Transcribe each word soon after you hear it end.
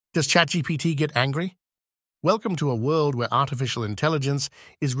Does ChatGPT get angry? Welcome to a world where artificial intelligence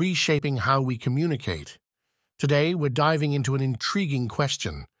is reshaping how we communicate. Today, we're diving into an intriguing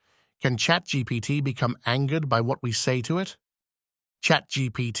question. Can ChatGPT become angered by what we say to it?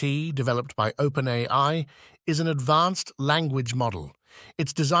 ChatGPT, developed by OpenAI, is an advanced language model.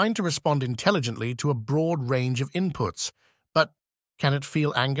 It's designed to respond intelligently to a broad range of inputs. But can it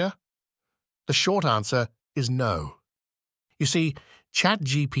feel anger? The short answer is no. You see,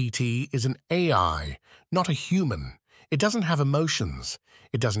 ChatGPT is an AI, not a human. It doesn't have emotions.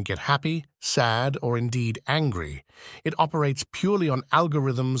 It doesn't get happy, sad, or indeed angry. It operates purely on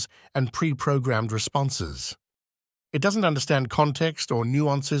algorithms and pre-programmed responses. It doesn't understand context or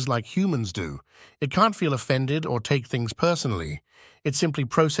nuances like humans do. It can't feel offended or take things personally. It simply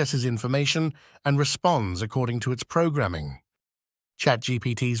processes information and responds according to its programming.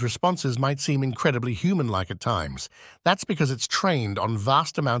 ChatGPT's responses might seem incredibly human-like at times. That's because it's trained on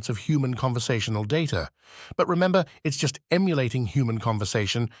vast amounts of human conversational data. But remember, it's just emulating human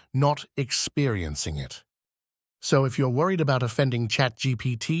conversation, not experiencing it. So if you're worried about offending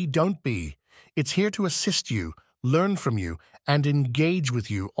ChatGPT, don't be. It's here to assist you, learn from you, and engage with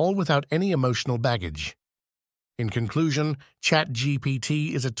you, all without any emotional baggage. In conclusion,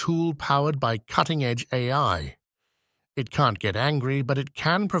 ChatGPT is a tool powered by cutting-edge AI. It can't get angry, but it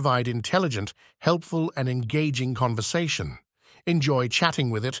can provide intelligent, helpful, and engaging conversation. Enjoy chatting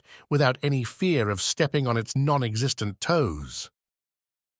with it without any fear of stepping on its non-existent toes.